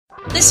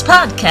This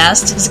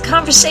podcast is a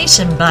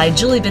conversation by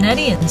Julie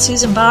Benetti and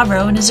Susan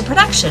Bobrow and is a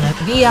production of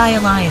VI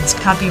Alliance,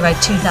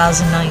 copyright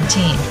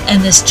 2019.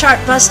 And this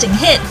chart-busting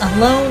hit,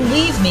 Alone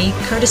Leave Me,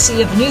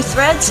 courtesy of New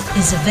Threads,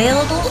 is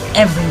available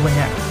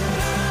everywhere.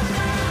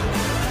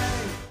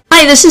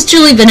 Hi, this is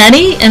Julie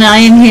Benetti, and I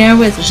am here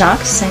with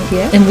Jacques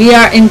Saint-Pierre, and we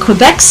are in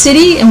Quebec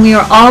City, and we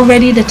are all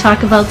ready to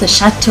talk about the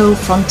Chateau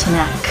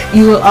Frontenac.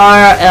 You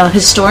are a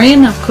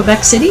historian of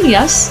Quebec City,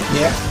 yes?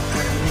 Yeah.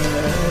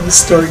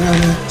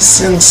 Historian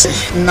since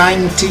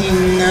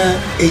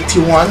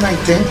 1981, I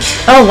think.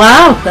 Oh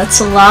wow, that's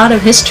a lot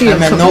of history.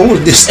 I'm an old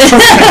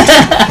historian.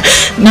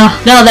 No,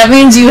 that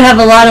means you have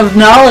a lot of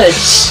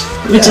knowledge,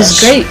 which is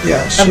great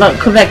about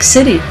Quebec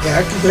City.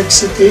 Yeah, Quebec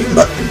City.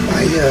 But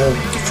my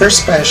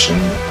first passion,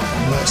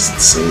 I must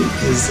say,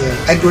 is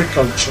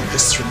agriculture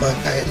history. But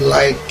I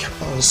like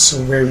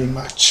also very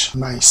much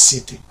my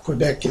city.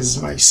 Quebec is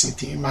my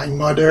city. My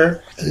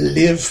mother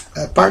lived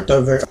a part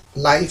of her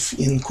life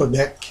in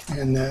Quebec,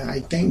 and I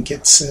think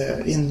it's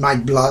in my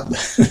blood.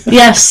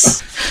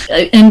 Yes,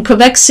 and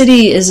Quebec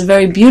City is a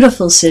very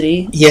beautiful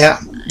city. Yeah.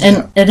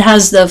 And it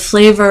has the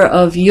flavor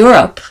of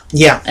Europe.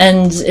 Yeah.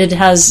 And it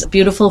has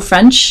beautiful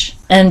French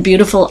and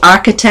beautiful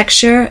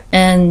architecture,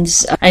 and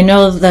I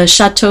know the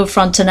Chateau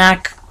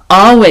Frontenac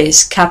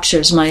always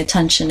captures my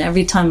attention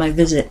every time I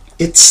visit.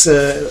 It's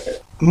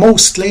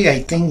mostly,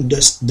 I think,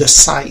 the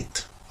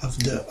site of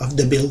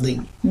the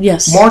building.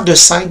 Yes. More the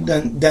site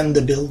than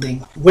the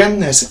building.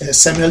 When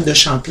Samuel de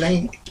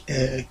Champlain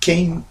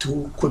came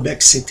to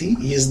Quebec City,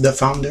 he is the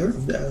founder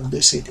of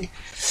the city.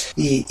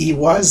 He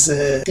was,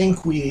 I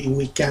think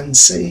we can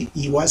say,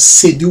 he was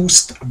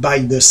seduced by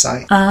the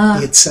site.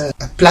 It's a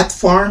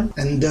platform,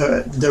 and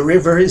the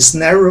river is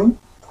narrow.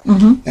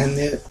 Mm-hmm. And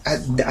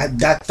at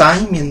that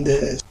time, in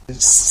the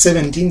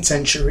 17th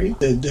century,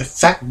 the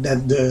fact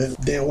that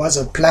there was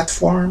a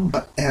platform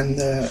and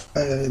a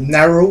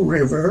narrow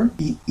river,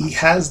 he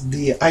has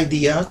the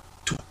idea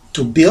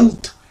to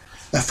build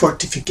a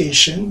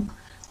fortification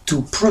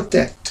to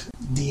protect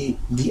the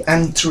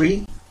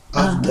entry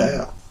of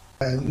the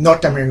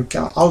North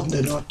America, out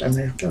the North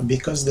America,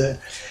 because the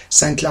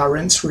St.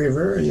 Lawrence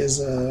River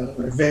is a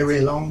very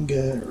long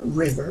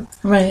river.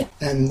 Right.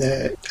 And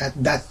at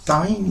that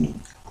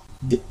time,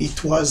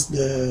 it was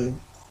the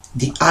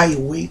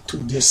highway to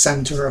the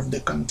center of the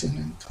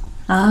continent.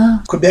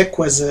 Quebec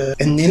was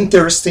an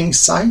interesting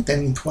site,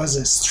 and it was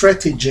a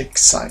strategic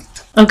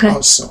site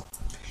also.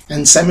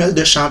 And Samuel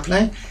de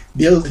Champlain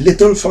built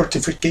little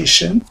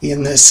fortification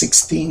in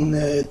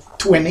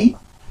 1620,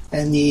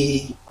 and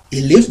he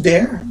lived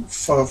there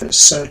for a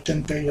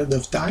certain period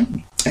of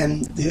time.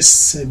 And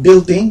this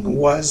building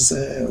was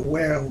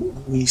where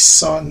we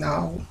saw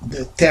now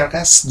the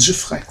Terrasse du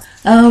Frein.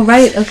 Oh,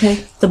 right,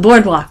 okay. The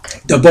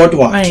boardwalk. The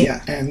boardwalk, right.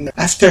 Yeah. And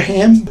after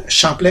him,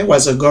 Champlain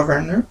was a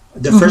governor,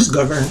 the first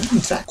governor, in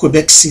fact.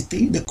 Quebec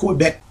City, the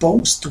Quebec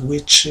Post,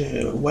 which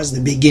was the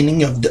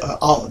beginning of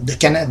the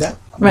Canada.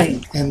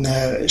 Right. And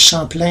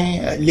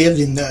Champlain lived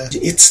in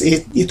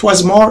it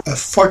was more a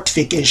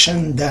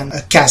fortification than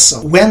a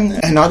castle. When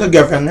another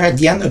governor at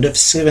the end of the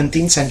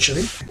 17th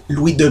century,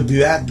 Louis de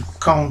Buade,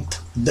 Comte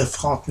de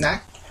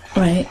Frontenac,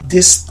 right.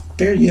 This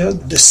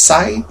period, the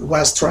site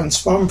was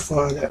transformed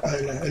from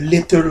a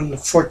little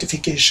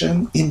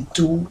fortification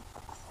into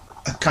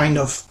a kind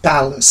of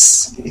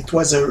palace. It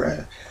was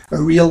a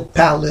real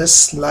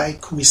palace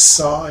like we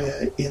saw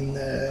in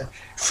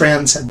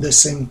France at the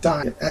same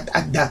time.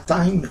 At that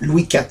time,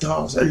 Louis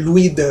XIV,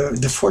 Louis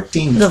the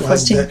 14th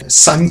was the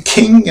Sun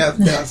King of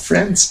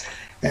France,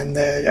 and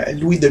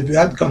Louis de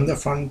Buade,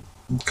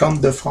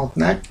 Comte de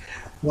Frontenac,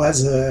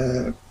 was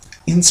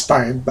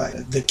inspired by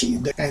the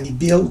king, and he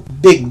built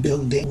big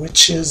building,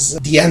 which is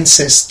the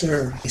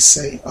ancestor, I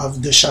say,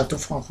 of the Chateau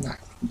Frontenac.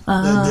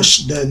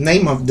 The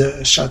name of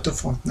the Chateau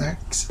Frontenac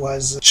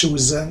was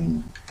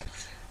chosen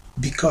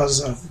because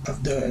of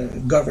the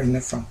Governor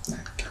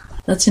Frontenac.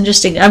 That's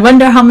interesting. I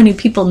wonder how many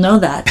people know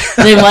that.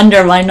 They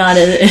wonder why not.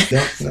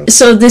 No.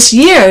 So this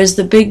year is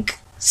the big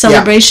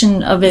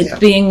celebration of it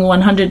being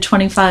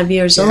 125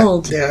 years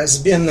old. There has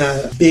been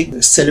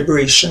big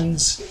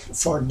celebrations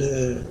for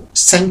the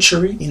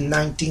century in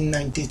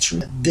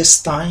 1993. At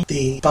this time,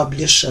 they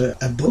publish a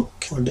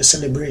book for the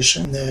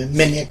celebration.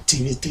 Many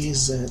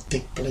activities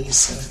take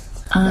place.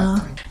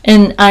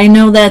 And I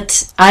know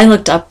that I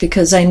looked up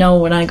because I know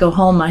when I go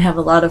home I have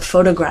a lot of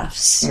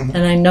photographs, and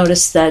I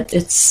noticed that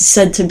it's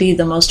said to be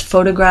the most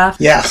photographed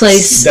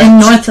place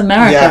in North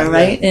America,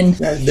 right? And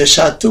the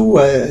chateau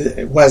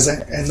was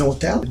an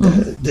hotel.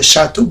 The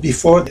chateau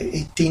before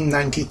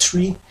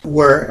 1893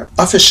 were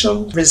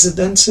official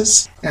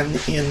residences, and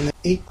in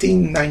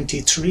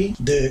 1893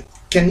 the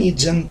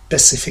Canadian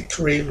Pacific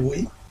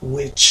Railway,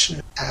 which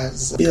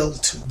has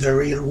built the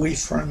railway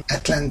from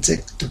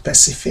Atlantic to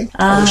Pacific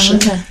Ocean,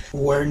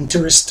 were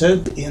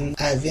interested in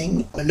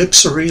having a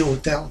luxury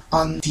hotel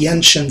on the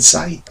ancient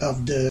site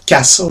of the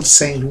Castle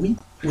Saint Louis,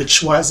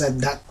 which was at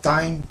that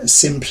time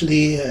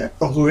simply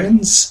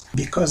ruins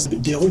because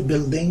the old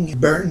building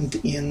burned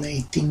in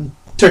 18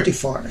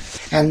 34.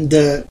 And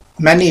the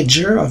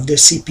manager of the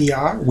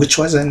CPR, which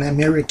was an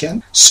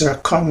American, Sir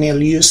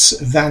Cornelius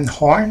Van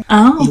Horn,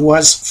 he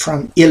was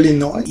from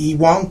Illinois. He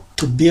wanted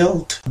to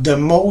build the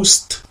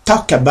most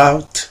talked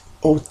about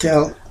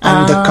hotel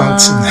on the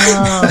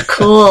continent.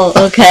 Cool.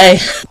 Okay.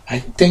 I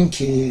think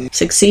he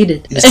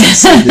succeeded. Yeah.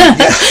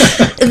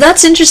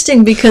 That's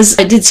interesting because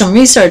I did some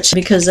research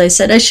because I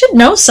said I should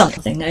know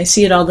something. I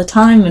see it all the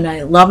time and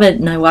I love it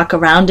and I walk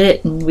around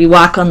it and we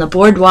walk on the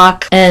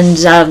boardwalk and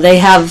they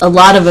have a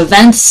lot of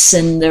events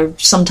and they're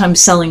sometimes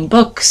selling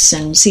books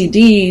and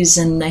CDs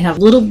and they have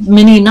little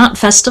mini, not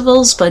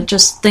festivals, but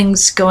just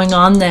things going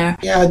on there.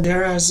 Yeah,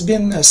 there has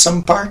been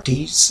some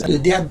parties.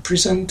 They had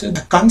presented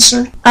a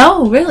concert.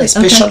 Oh, really? A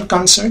special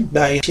concert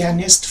by a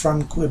pianist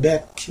from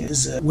Quebec.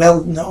 Is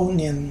well known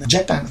in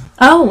Japan.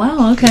 Oh,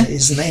 wow, okay.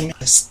 His name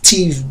is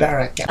Steve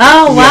Baraka.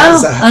 Oh, wow.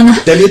 He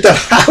has the little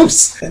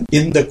house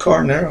in the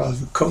corner of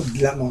Côte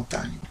de la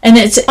Montagne. And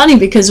it's funny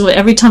because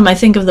every time I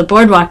think of the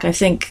boardwalk, I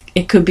think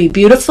it could be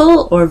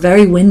beautiful or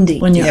very windy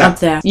when you're up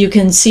there. You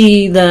can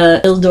see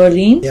the Île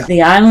d'Orléans,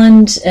 the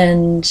island,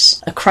 and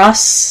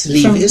across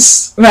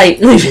Lévis.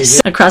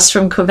 Lévis. Across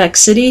from Quebec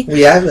City.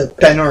 We have a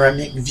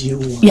panoramic view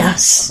of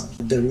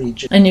the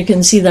region. And you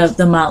can see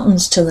the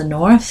mountains to the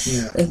north,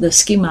 the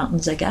ski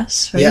mountains, I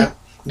guess, right? Yeah,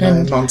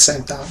 and Mont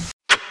Saint-Anne.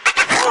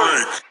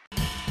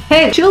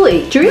 Hey,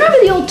 Julie, do you remember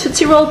the old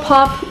Tootsie Roll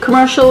Pop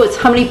commercial? It's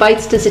how many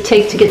bites does it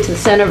take to get to the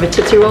center of a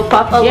Tootsie Roll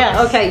Pop? Oh,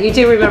 yes. Okay, you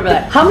do remember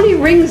that. How many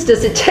rings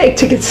does it take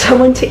to get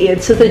someone to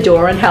answer the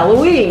door on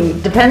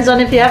Halloween? Depends on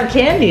if you have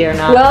candy or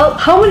not. Well,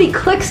 how many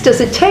clicks does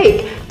it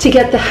take to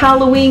get the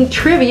Halloween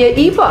trivia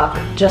ebook?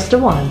 Just a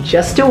one.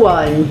 Just a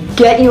one.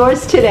 Get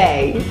yours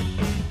today.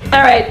 All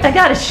right, I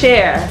gotta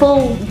share.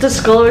 Full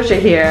disclosure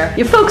here.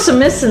 You folks are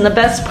missing the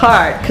best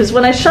part, because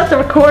when I shut the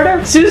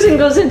recorder, Susan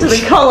goes into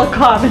the color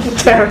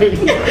commentary.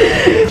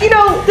 You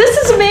know, this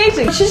is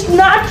amazing. She's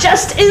not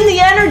just in the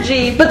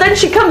energy, but then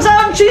she comes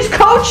out and she's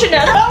coaching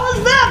it. How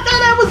was that?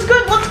 That was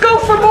good. Let's go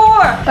for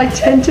more. I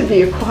tend to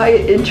be a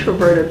quiet,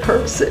 introverted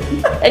person.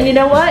 And you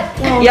know what?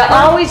 You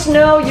always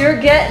know you're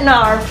getting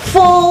our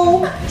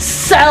full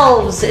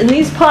selves in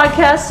these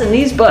podcasts and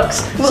these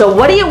books. So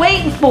what are you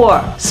waiting for?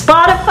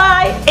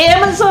 Spotify?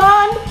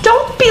 Amazon?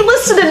 Don't be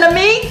listening to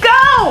me.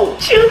 Go!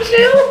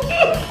 Choo-choo!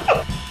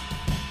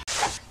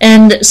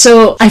 And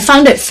so I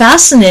found it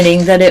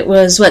fascinating that it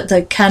was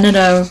the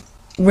Canada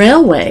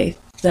Railway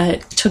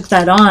that took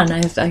that on.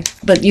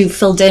 But you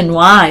filled in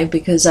why,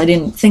 because I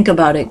didn't think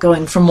about it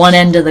going from one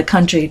end of the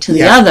country to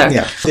the other.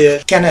 Yeah,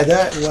 the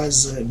Canada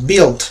was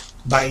built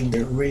by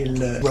the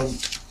railroad.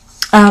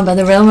 By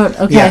the railroad,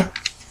 okay. Yeah.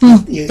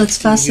 That's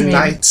fascinating.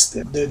 Unites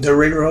the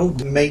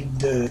railroad made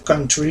the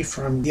country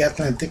from the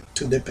Atlantic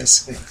to the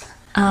Pacific.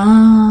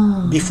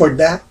 Before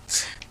that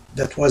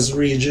was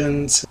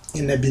regions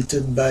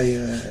inhabited by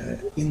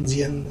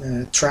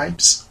Indian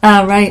tribes.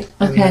 Right,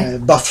 okay.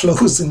 And,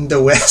 buffaloes in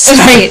the west.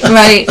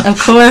 Right,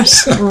 of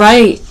course,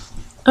 right.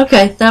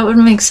 Okay, that would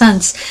make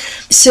sense.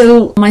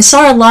 So I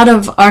saw a lot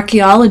of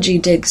archaeology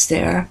digs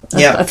there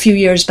a few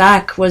years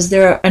back. Was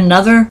there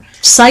another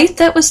site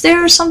that was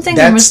there or something?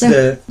 That's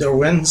the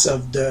ruins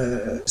of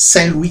the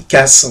Saint Louis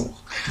Castle,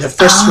 the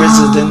first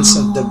residence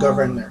of the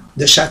governor.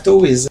 The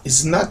chateau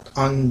is not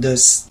on the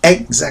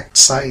exact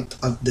site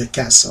of the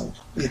castle.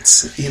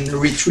 It's in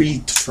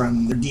retreat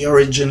from the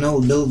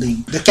original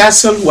building. The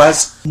castle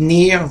was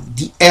near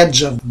the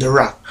edge of the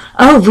rock.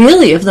 Oh,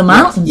 really? Of the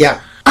mountain?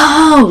 Yeah.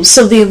 Oh,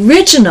 so the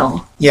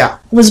original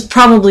was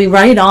probably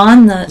right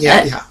on the...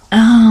 Yeah.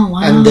 Oh,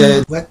 wow.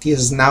 And what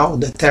is now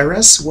the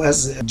terrace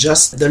was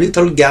just the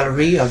little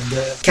gallery of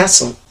the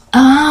castle.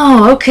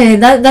 Oh, okay.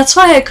 That's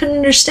why I couldn't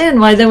understand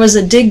why there was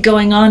a dig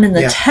going on in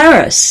the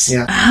terrace.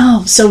 Yeah.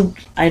 Oh, so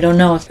I don't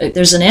know if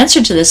there's an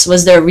answer to this.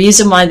 Was there a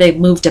reason why they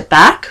moved it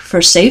back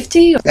for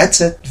safety?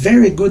 That's a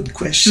very good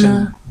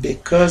question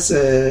because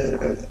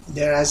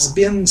there has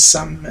been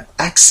some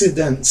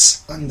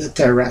accidents on the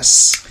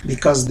terrace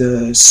because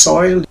the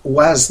soil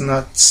was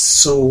not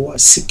so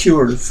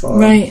secure for...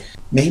 Right.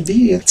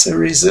 Maybe it's a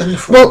reason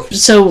for... Well,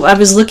 so I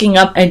was looking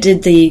up, I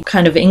did the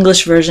kind of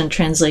English version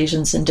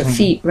translations into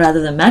feet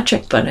rather than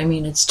metric, but I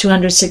mean, it's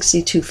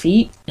 262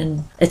 feet,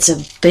 and it's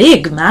a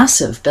big,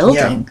 massive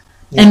building.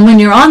 Yeah. And when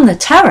you're on the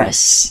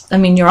terrace, I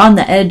mean, you're on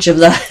the edge of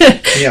the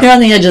you're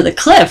on the edge of the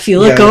cliff. You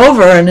look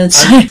over, and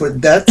it's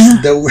but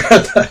that's the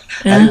word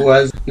I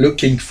was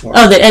looking for.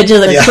 Oh, the edge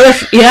of the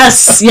cliff.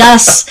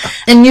 Yes.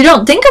 And you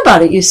don't think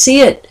about it. You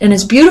see it, and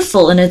it's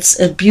beautiful, and it's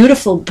a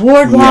beautiful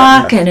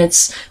boardwalk, and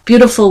it's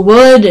beautiful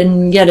wood,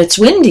 and yet it's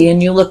windy.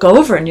 And you look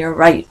over, and you're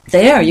right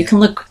there. You can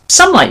look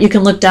somewhat. You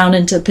can look down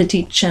into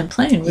Petit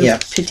Champlain.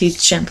 Petit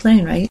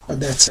Champlain, right? Oh,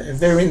 that's a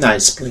very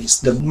nice place.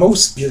 The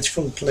most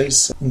beautiful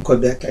place in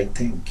Quebec, I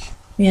think.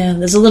 Yeah,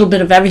 there's a little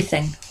bit of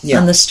everything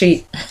on the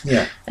street.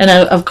 Yeah. And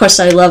of course,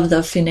 I love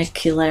the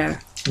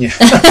funiculaire. Yeah.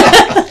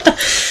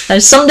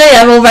 Someday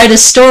I will write a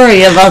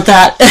story about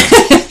that.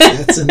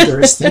 That's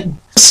interesting.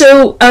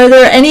 So, are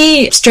there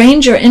any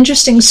strange or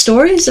interesting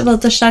stories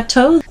about the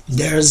chateau?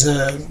 There's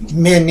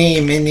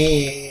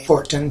many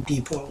important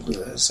people.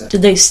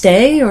 Did they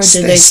stay, or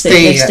did they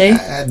stay?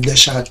 At the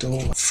chateau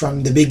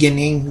from the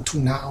beginning to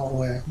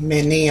now?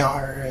 Many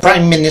are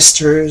prime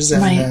ministers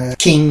and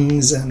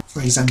kings, and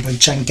for example,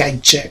 Chiang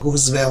Kai-shek,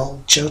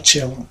 Roosevelt,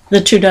 Churchill.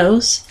 The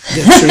Trudeaus?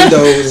 The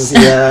Trudeaus,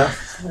 yeah.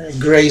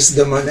 Grace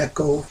de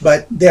Monaco.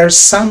 But there's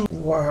some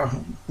who are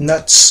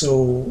not so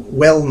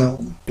well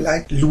known,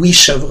 like Louis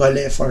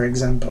Chevrolet, for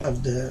example,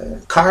 of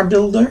the car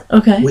builder,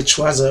 which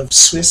was of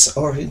Swiss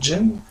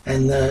origin.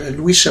 And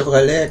Louis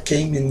Chevrolet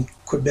came in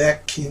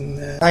Quebec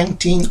in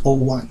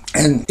 1901,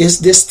 and his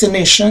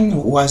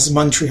destination was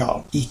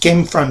Montreal. He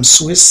came from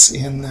Swiss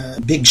in a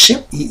big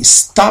ship. He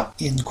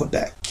stopped in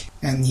Quebec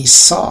and he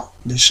saw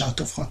the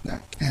Chateau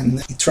Frontenac,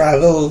 and he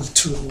traveled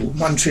to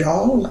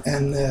Montreal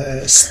and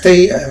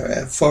stayed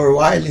for a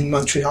while in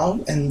Montreal,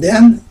 and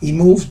then he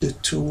moved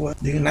to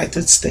the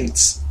United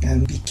States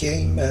and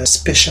became a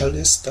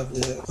specialist of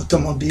the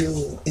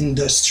automobile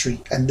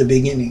industry at the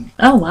beginning.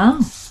 Oh,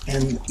 wow.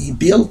 And he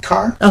built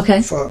cars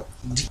for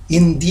the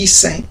Indy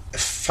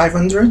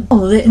 500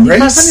 Oh, the Indy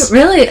 500,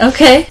 really?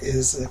 Okay.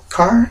 His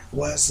car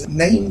was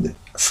named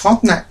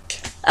Frontenac.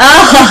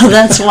 Oh,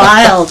 that's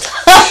wild.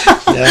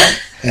 Yeah.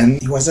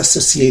 And he was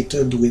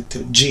associated with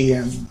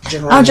GM,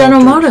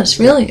 General Motors,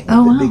 really? At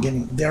the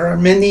beginning. There are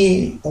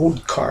many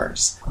old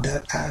cars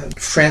that have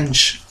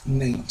French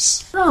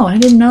names. Oh, I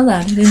didn't know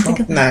that. I didn't think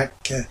of that.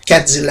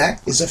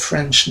 Cadillac is a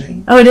French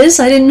name. Oh, it is?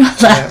 I didn't know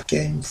that. It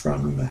came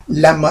from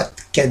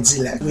Lamotte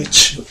Cadillac,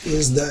 which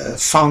is the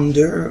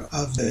founder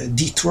of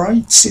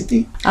Detroit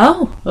City.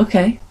 Oh,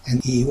 okay.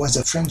 And he was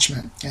a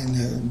Frenchman,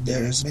 and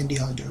there's many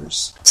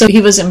others. So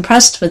he was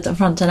impressed with the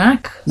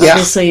Frontenac,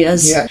 obviously.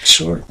 Yeah,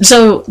 sure.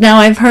 So now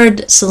I've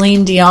heard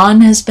Celine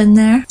Dion has been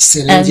there.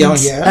 Celine Dion,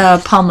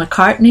 Paul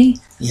McCartney.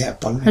 Yeah,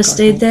 Paul McCartney has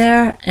stayed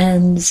there,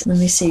 and let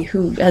me see,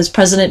 who has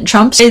President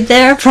Trump stayed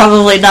there?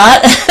 Probably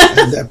not.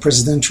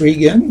 President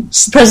Reagan.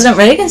 President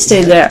Reagan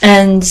stayed there.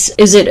 And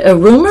is it a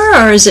rumor,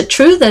 or is it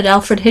true that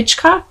Alfred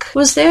Hitchcock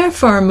was there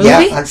for a movie?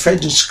 Yeah,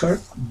 Alfred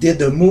Hitchcock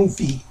did a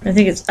movie. I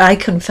think it's I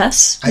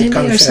Confess, maybe, I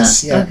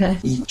Confess, yeah. Okay.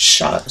 He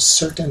shot a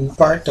certain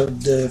part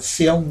of the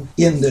film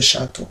in the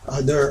chateau.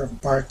 Other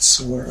parts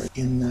were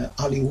in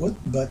Hollywood,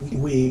 but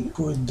we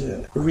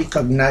could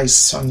recognize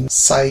some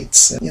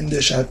sites in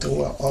the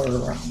chateau all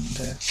around.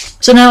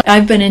 So now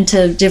I've been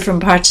into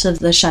different parts of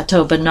the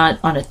chateau, but not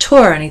on a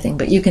tour or anything,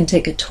 but you can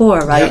take a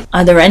tour, right? Yeah.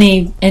 Are there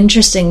any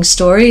interesting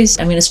stories?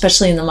 I mean,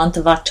 especially in the month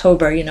of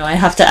October, I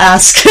have to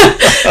ask,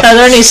 are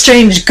there any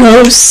strange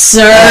ghosts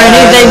or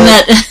anything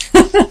that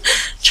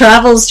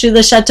travels through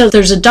the chateau?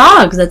 There's a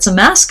dog that's a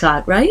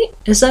mascot, right?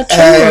 Is that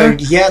true?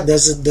 Yeah,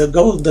 there's the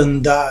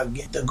golden dog.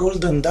 The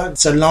golden dog,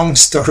 it's a long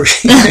story.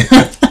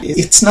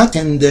 It's not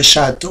in the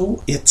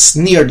chateau, it's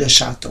near the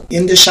chateau.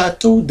 In the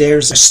chateau,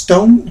 there's a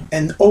stone,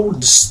 an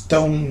old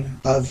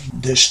stone of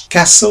the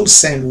Castle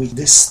Saint-Louis.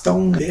 This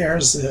stone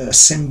bears a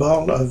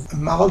symbol of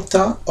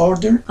Malta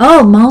Order.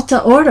 Oh,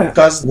 Malta Order.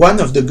 Because one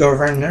of the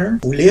governors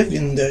who lived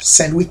in the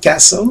Saint-Louis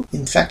Castle,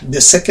 in fact, the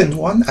second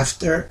one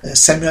after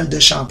Samuel de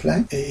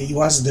Champlain, he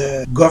was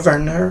the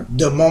governor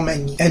de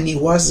Montmagny, and he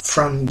was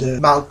from the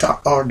Malta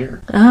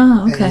Order.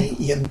 Oh, okay. And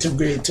he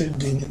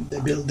integrated in the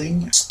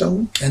building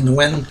stone. And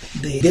when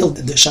they built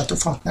the Chateau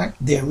Frontenac,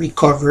 they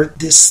recovered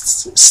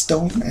this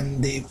stone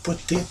and they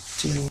put it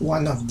in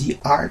one of the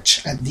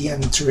arch at the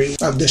entry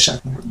of the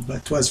chateau,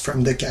 but was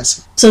from the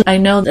castle. So I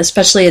know,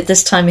 especially at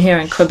this time here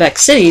in Quebec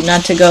City,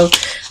 not to go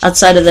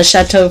outside of the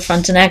Chateau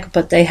Frontenac,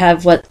 but they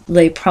have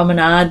Les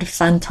Promenades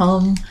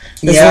Fantômes.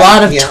 There's a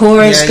lot of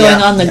tours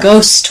going on, the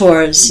ghost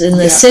tours in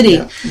the city.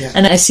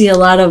 And I see a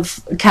lot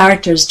of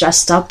characters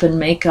dressed up in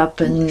makeup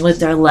and with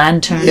their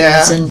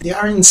lanterns. And they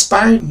are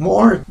inspired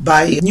more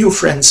by New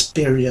France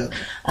period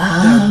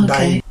than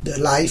by the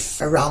life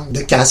around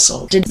the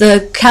castle. Did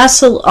the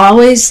castle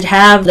always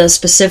have the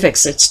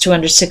specifics? It's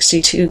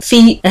 262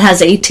 feet. It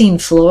has 18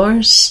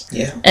 floors.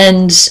 Yeah.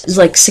 And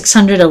like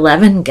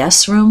 611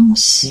 guest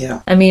rooms.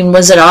 Yeah. I mean,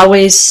 was it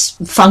always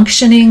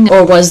functioning,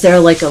 or was there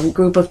like a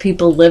group of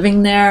people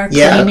living there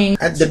cleaning?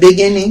 At the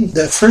beginning,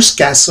 the first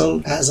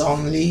castle has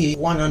only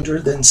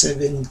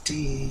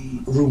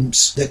 170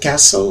 rooms. The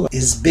castle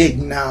is big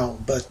now,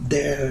 but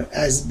there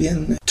has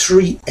been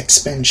 3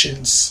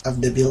 expansions of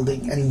the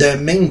building, and the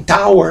main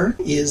tower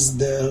is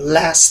the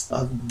last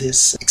of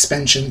this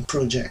expansion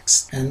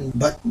projects.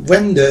 But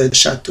when the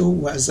chateau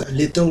was a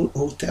little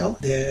hotel,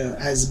 there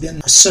has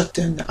been a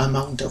certain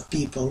amount of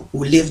people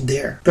who live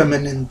there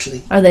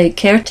permanently. Are they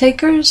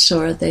caretakers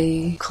or are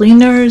they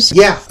cleaners?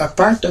 Yeah, a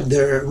part of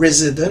the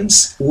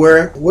residents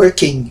were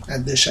working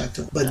at the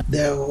chateau, but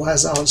there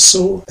was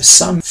also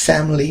some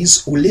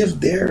families who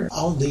lived there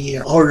all the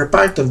year, or a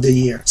part of the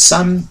year.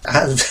 Some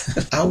have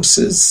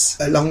houses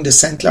along the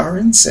St.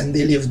 Lawrence and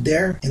they lived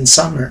there in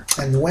summer.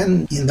 And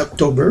when in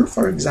October,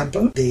 for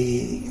example,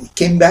 they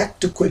came back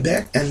to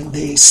Quebec and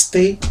they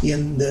stayed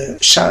in the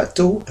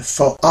chateau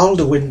for all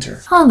the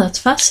winter. Oh, that's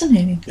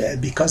fascinating.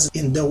 Because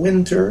in the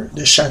winter,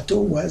 the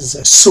chateau was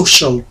a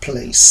social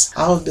place.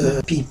 All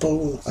the people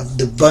people of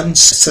the bonne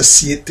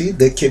société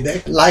de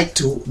Quebec like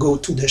to go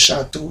to the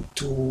chateau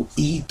to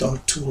eat or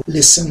to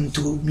listen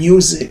to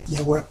music.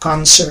 There were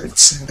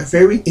concerts and a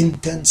very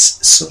intense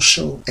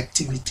social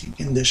activity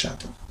in the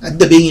chateau. At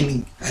the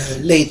beginning.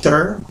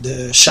 Later,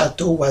 the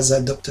chateau was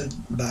adopted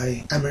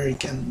by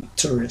American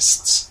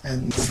tourists,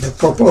 and the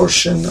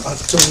proportion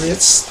of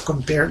tourists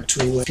compared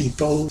to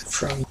people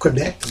from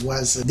Quebec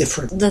was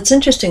different. That's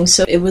interesting.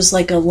 So it was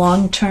like a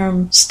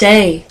long-term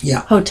stay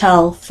Yeah.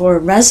 hotel for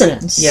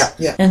residents. Yeah.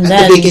 And At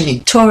then the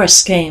beginning.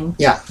 tourists came.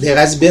 Yeah, there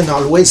has been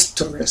always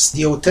tourists.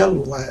 The hotel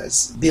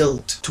was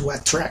built to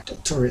attract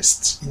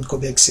tourists in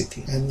Quebec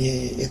City, and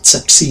it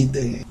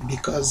succeeded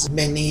because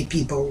many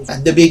people,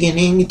 at the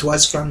beginning, it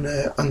was from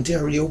the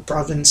Ontario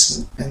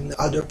province and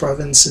other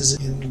provinces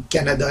in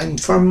Canada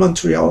and from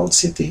Montreal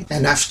City.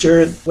 And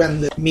after,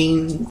 when the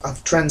mean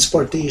of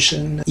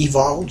transportation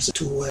evolved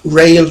to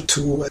rail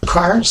to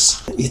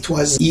cars, it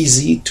was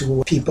easy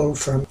to people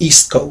from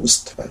East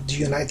Coast of the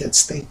United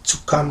States to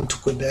come to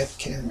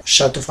Quebec. And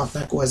Chateau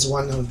Frontenac was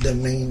one of the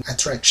main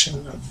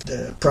attractions of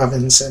the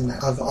province and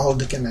of all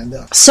the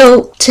Canada.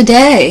 So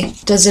today,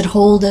 does it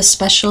hold a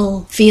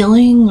special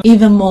feeling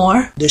even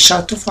more? The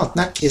Chateau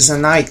Frontenac is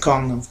an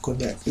icon of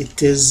Quebec.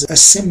 It is a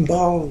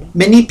symbol.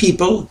 Many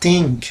people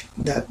think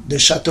that the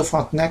Chateau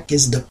Frontenac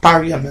is the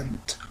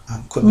parliament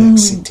of Quebec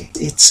City.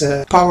 It's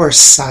a power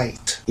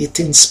site. It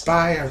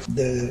inspires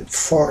the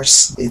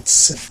force.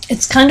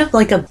 It's kind of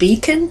like a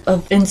beacon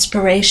of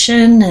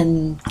inspiration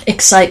and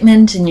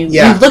excitement, and you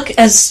look,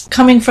 as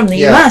coming from the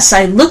US,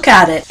 I look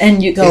at it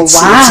and you go, wow.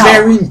 It's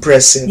very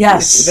impressive.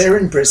 Yes. It's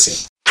very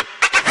impressive.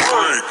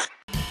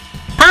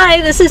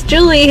 Hi, this is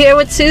Julie here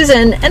with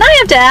Susan, and I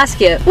have to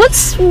ask you,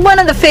 what's one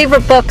of the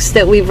favorite books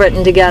that we've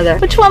written together?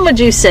 Which one would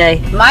you say?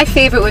 My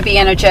favorite would be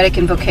Energetic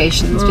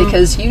Invocations,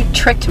 because you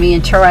tricked me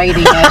into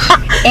writing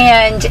it,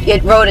 and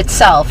it wrote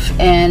itself,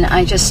 and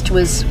I just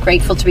was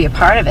grateful to be a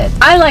part of it.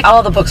 I like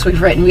all the books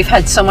we've written. We've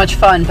had so much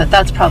fun, but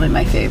that's probably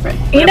my favorite.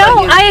 You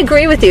know, I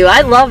agree with you.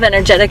 I love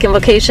Energetic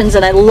Invocations,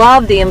 and I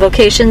love the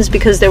invocations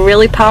because they're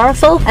really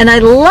powerful, and I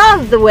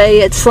love the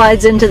way it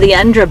slides into the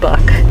Endra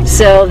book.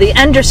 So the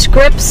Endra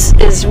scripts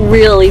is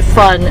really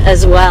fun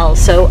as well.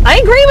 So I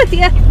agree with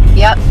you.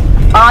 Yep.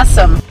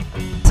 Awesome.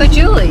 So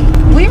Julie,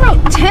 we wrote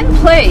 10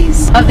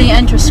 plays of the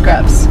Endra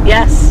scripts.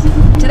 Yes.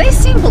 Do they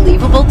seem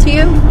believable to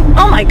you?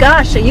 Oh my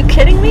gosh, are you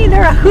kidding me?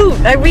 They're a hoot.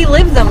 I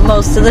relive them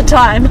most of the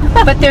time.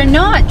 But they're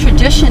not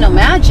traditional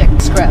magic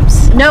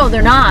scripts. No,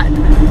 they're not.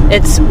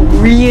 It's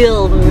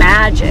real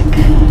magic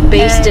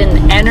based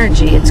in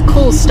energy. It's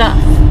cool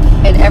stuff.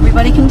 And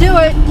everybody can do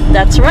it.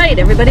 That's right,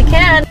 everybody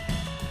can.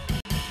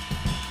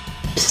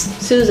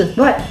 Susan,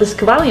 What? This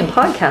Kabbalion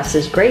podcast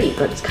is great,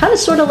 but it's kind of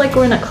sort of like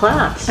we're in a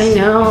class. I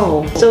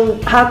know. So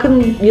how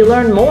can you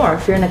learn more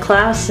if you're in a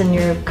class and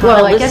you're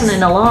kind of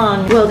listening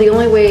along? Well, the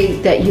only way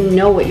that you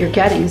know what you're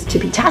getting is to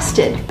be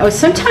tested. Or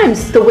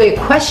sometimes the way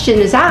a question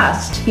is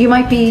asked, you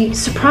might be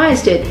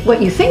surprised at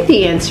what you think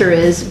the answer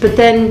is, but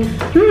then,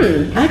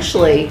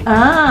 actually.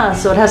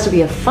 So it has to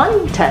be a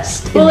fun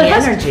test in the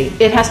energy.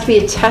 It has to be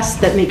a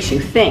test that makes you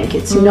think.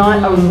 It's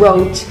not a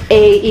rote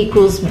A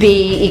equals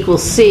B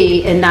equals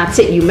C, and that's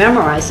it. You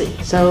memorize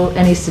it. So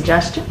any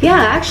suggestion? Yeah,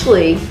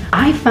 actually,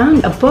 I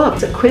found a book.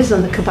 It's a quiz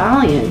on the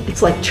Kabbalion.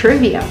 It's like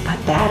trivia, but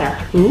better.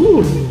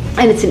 Ooh.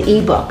 And it's an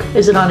ebook.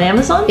 Is it on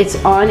Amazon?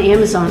 It's on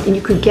Amazon, and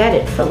you could get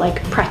it for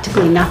like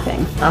practically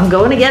nothing. I'm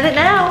going to get it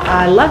now.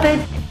 I love it.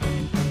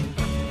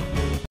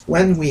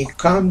 When we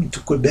come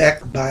to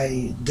Quebec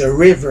by the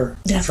river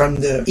from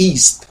the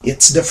east,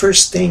 it's the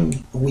first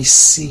thing we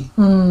see.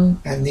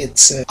 And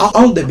it's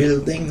all the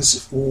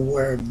buildings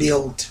were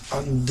built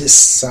on this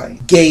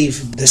site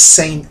gave the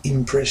same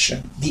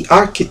impression. The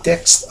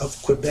architects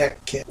of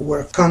Quebec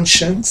were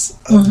conscious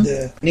of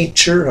the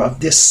nature of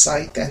this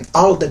site, and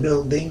all the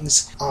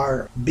buildings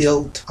are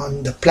built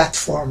on the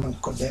platform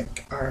of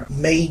Quebec, are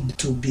made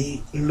to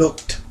be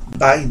looked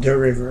by the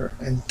river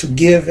and to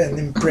give an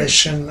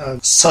impression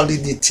of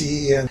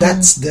solidity, and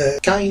that's the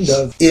kind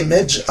of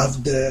image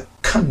of the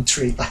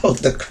country,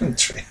 of the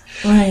country.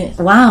 Right.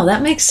 Wow,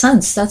 that makes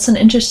sense. That's an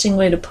interesting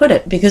way to put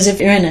it, because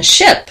if you're in a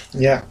ship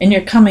and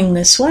you're coming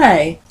this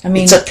way, I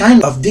mean, it's a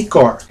kind of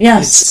decor.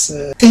 Yes. It's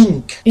a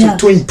thing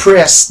to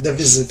impress the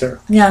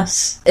visitor.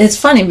 Yes. It's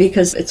funny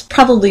because it's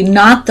probably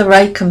not the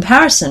right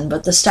comparison,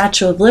 but the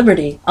Statue of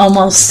Liberty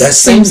almost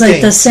seems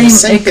like the same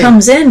it thing.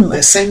 Comes in.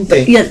 The same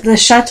thing. Yet the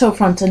Chateau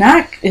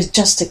Frontenac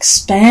just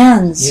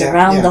expands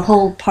around the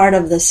whole part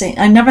of the same.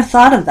 I never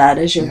thought of that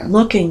as you're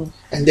looking.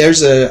 And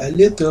there's a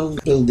little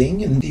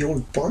building in the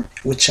old port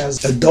which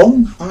has a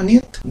dome on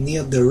it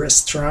near the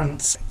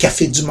restaurant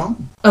Café du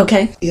Monde.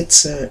 Okay.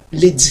 It's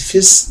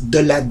l'édifice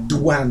de la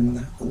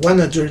douane.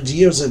 100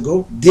 years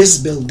ago, this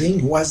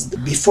building was,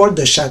 before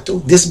the chateau,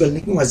 this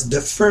building was the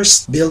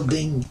first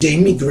building the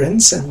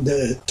immigrants and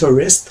the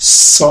tourists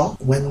saw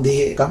when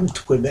they come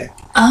to Quebec.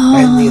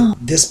 And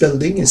this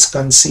building is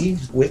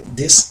conceived with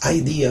this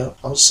idea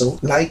also,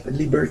 like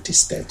Liberty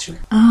Statue.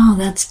 Oh,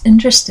 that's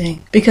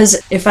interesting.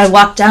 Because if I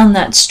walk down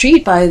that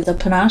street by the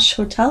Panache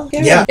Hotel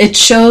here, it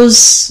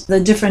shows the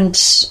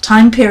different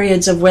time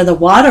periods of where the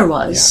water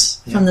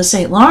was from the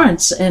St.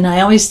 Lawrence. And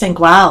I always think,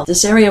 wow,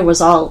 this area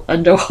was all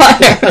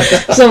underwater.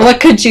 So what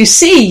could you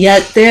see?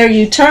 Yet there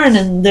you turn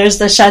and there's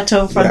the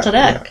Chateau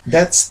Frontenac. Yeah.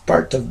 That's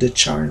part of the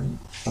charm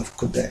of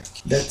Quebec.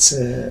 That's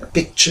a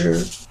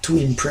picture to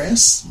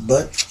impress,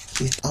 but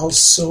it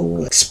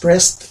also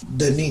expressed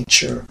the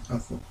nature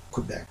of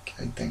Quebec,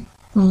 I think,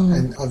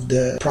 and of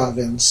the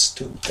province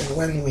too. And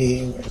when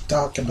we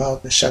talk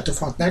about the Chateau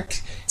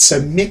Frontenac, it's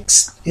a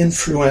mixed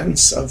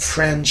influence of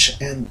French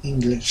and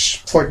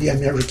English for the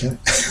American.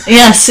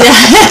 Yes,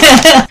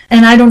 yeah.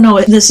 And I don't know,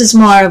 this is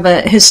more of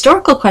a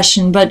historical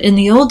question, but in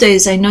the old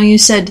days, I know you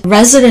said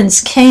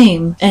residents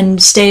came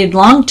and stayed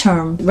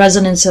long-term,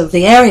 residents of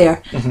the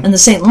area and the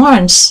St.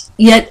 Lawrence,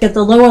 yet at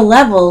the lower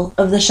level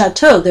of the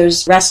chateau,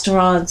 there's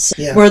restaurants.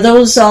 Yeah. Were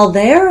those all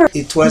there?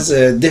 It was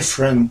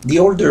different. The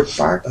older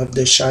part of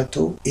the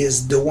chateau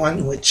is the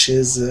one which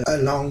is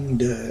along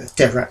the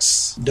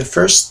terrace. The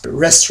first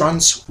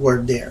restaurants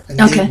were there, and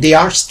they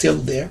are still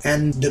there.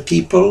 And the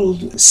people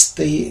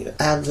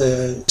have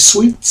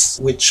suites,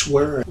 which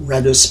were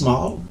rather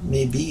small,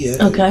 maybe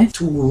 2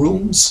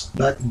 rooms,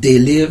 but they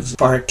live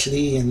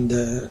partly in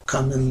the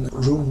common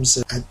rooms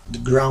at the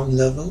ground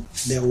level.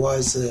 There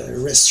was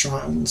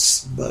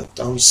restaurants, but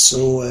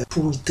also a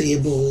pool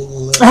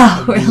table,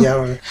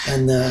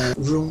 and a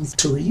room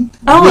to read.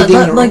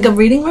 Like a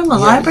reading room, a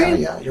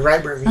library? Yeah,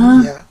 library,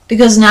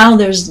 Because now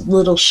there's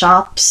little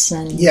shops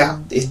and... Yeah,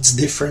 it's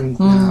different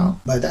now.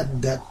 But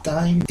at that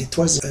time, it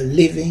was a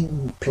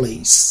living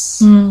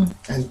place.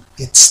 And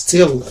it's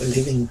still a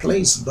living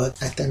place, but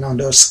at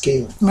another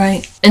scale.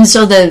 Right. And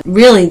so the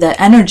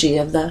energy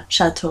of the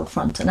Chateau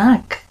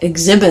Frontenac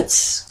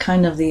exhibits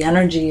kind of the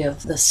energy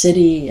of the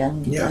city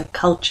and the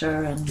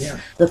culture and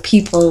the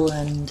people.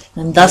 And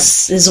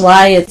thus is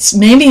why it's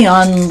maybe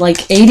on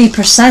like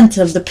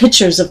 80% of the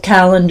pictures of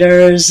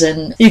calendars,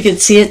 and you can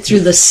see it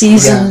through the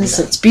seasons.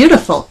 It's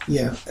beautiful.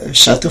 Yeah,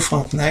 Chateau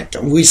Frontenac.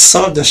 We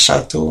saw the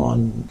chateau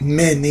on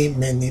many,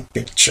 many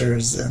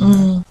pictures,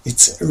 and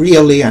it's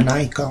really an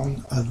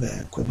icon of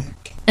Quebec.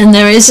 And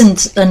there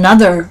isn't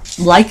another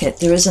like it.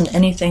 There isn't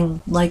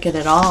anything like it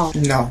at all.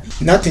 No,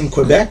 not in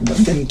Quebec,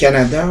 but in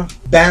Canada.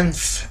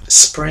 Banff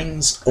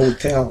Springs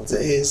Hotel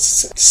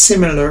is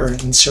similar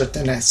in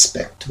certain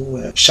aspect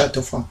to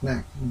Chateau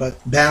Frontenac, but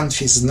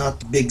Banff is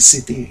not a big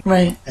city.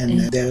 Right.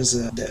 And there's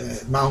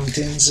the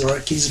mountains,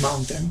 Rockies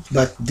Mountain.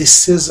 But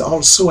this is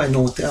also an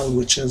hotel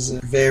which is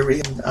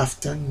very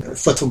often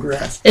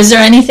photographed. Is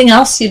there anything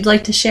else you'd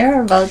like to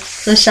share about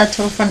the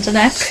Chateau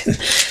Frontenac?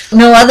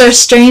 No other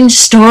strange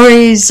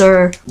stories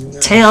or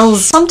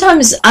tales?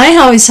 Sometimes I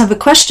always have a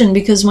question,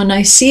 because when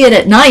I see it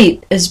at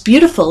night, it's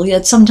beautiful,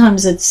 yet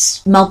sometimes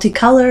it's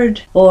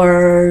multicolored,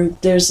 or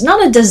there's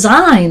not a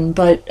design,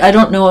 but I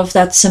don't know if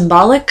that's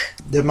symbolic.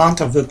 The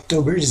month of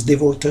October is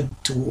devoted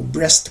to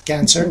breast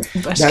cancer.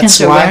 That's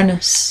cancer why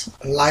awareness.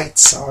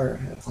 Lights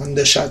are on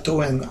the chateau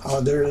and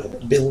other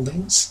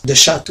buildings. The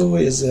chateau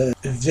is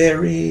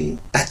very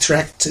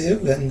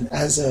attractive and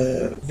has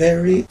a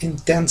very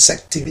intense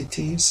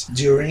activities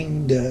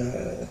during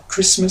the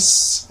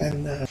Christmas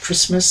and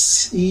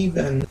Christmas Eve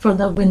and for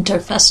the winter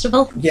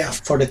festival. Yeah,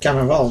 for the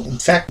Carnival. In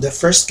fact, the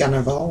first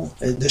Carnival,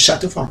 the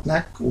Chateau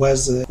Frontenac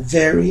was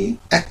very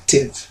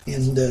active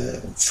in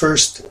the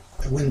first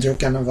Winter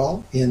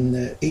Carnival in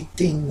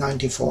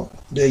 1894,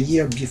 the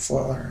year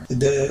before.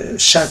 The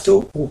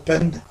chateau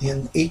opened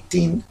in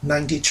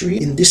 1893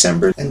 in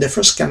December, and the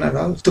first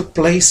Carnival took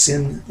place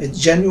in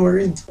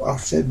January or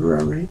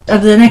February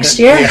of the next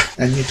year. Yeah,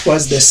 and it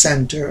was the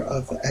center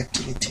of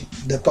activity.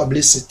 The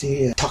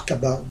publicity talked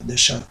about the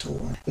chateau.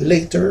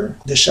 Later,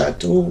 the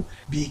chateau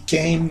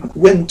became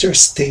winter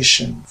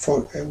station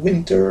for a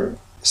winter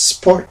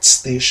sports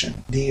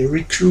station. They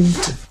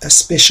recruit a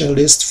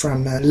specialist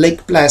from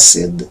Lake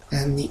Placid,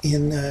 and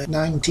in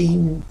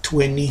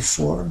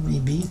 1924,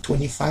 maybe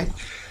 25,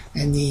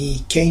 and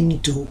he came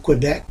to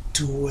Quebec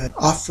to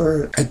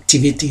offer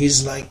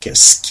activities like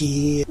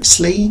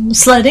sledding,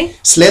 skating.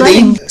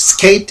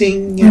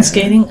 And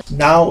skating.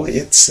 Now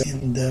it's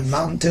in the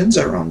mountains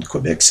around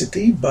Quebec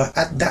City, but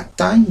at that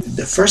time,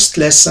 the first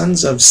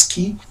lessons of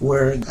ski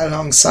were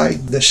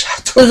alongside the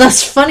chateau. Well,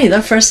 that's funny,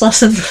 the first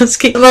lessons of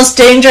ski. The most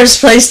dangerous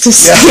place to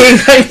ski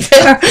right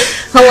there,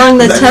 along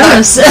the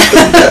terrace.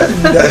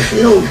 the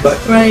hill, but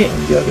right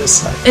on the other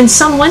side. In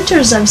some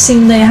winters, I've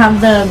seen they have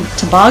the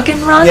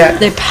toboggan run. Yeah.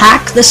 They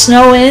pack the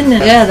snow in.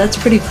 And, that's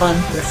pretty fun.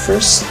 The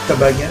first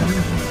toboggan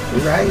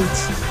rides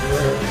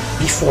were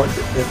before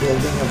the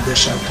building of the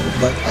chateau,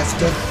 but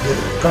after the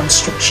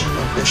construction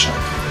of the chateau,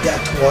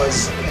 that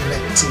was an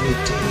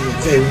activity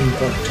very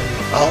important.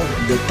 All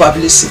the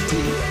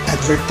publicity,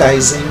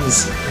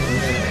 advertisings in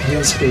the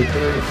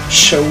newspaper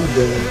show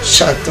the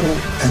chateau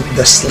and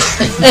the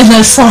slide. And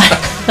the slide.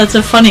 That's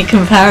a funny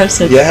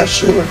comparison. Yeah,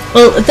 sure.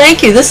 Well,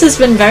 thank you. This has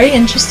been very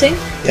interesting.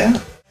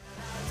 Yeah.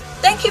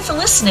 Thank you for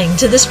listening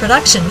to this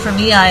production from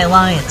EI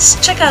Alliance.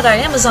 Check out our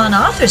Amazon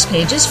authors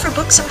pages for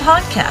books and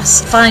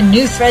podcasts. Find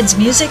New Threads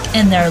music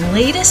and their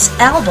latest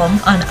album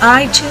on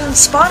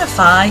iTunes,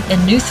 Spotify,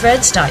 and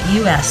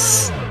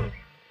newthreads.us.